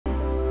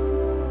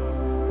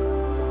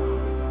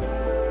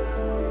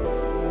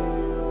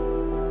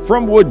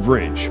From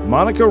Woodbridge,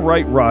 Monica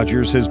Wright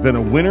Rogers has been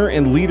a winner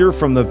and leader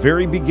from the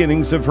very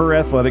beginnings of her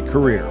athletic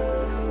career.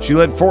 She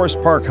led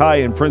Forest Park High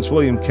in Prince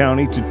William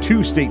County to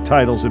 2 state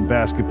titles in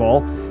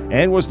basketball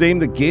and was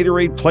named the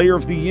Gatorade Player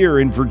of the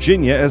Year in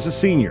Virginia as a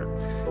senior.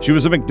 She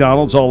was a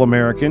McDonald's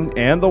All-American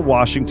and the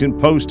Washington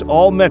Post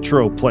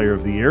All-Metro Player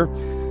of the Year.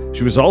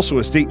 She was also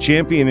a state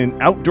champion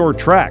in outdoor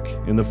track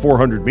in the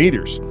 400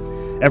 meters.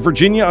 At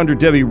Virginia under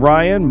Debbie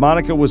Ryan,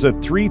 Monica was a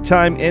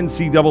 3-time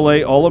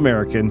NCAA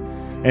All-American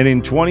and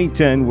in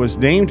 2010 was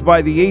named by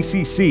the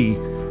ACC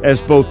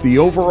as both the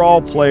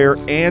overall player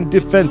and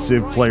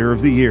defensive player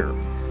of the year.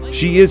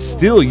 She is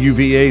still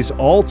UVA's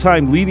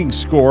all-time leading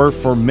scorer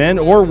for men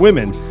or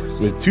women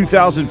with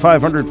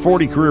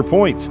 2,540 career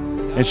points,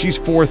 and she's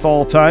 4th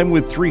all-time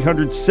with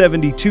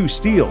 372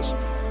 steals.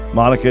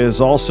 Monica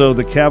is also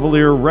the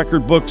Cavalier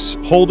record books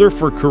holder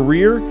for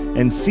career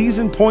and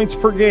season points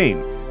per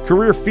game,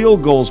 career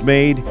field goals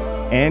made,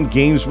 and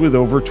games with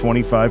over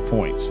 25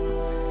 points.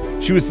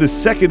 She was the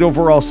 2nd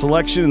overall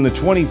selection in the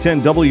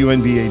 2010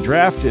 WNBA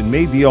draft and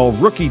made the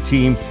All-Rookie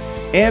team,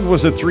 and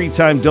was a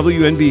 3-time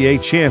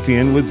WNBA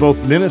champion with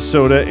both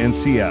Minnesota and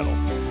Seattle.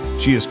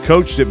 She has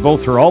coached at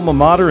both her alma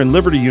mater and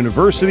Liberty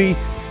University,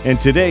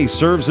 and today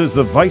serves as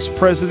the Vice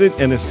President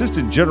and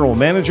Assistant General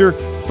Manager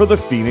for the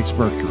Phoenix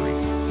Mercury.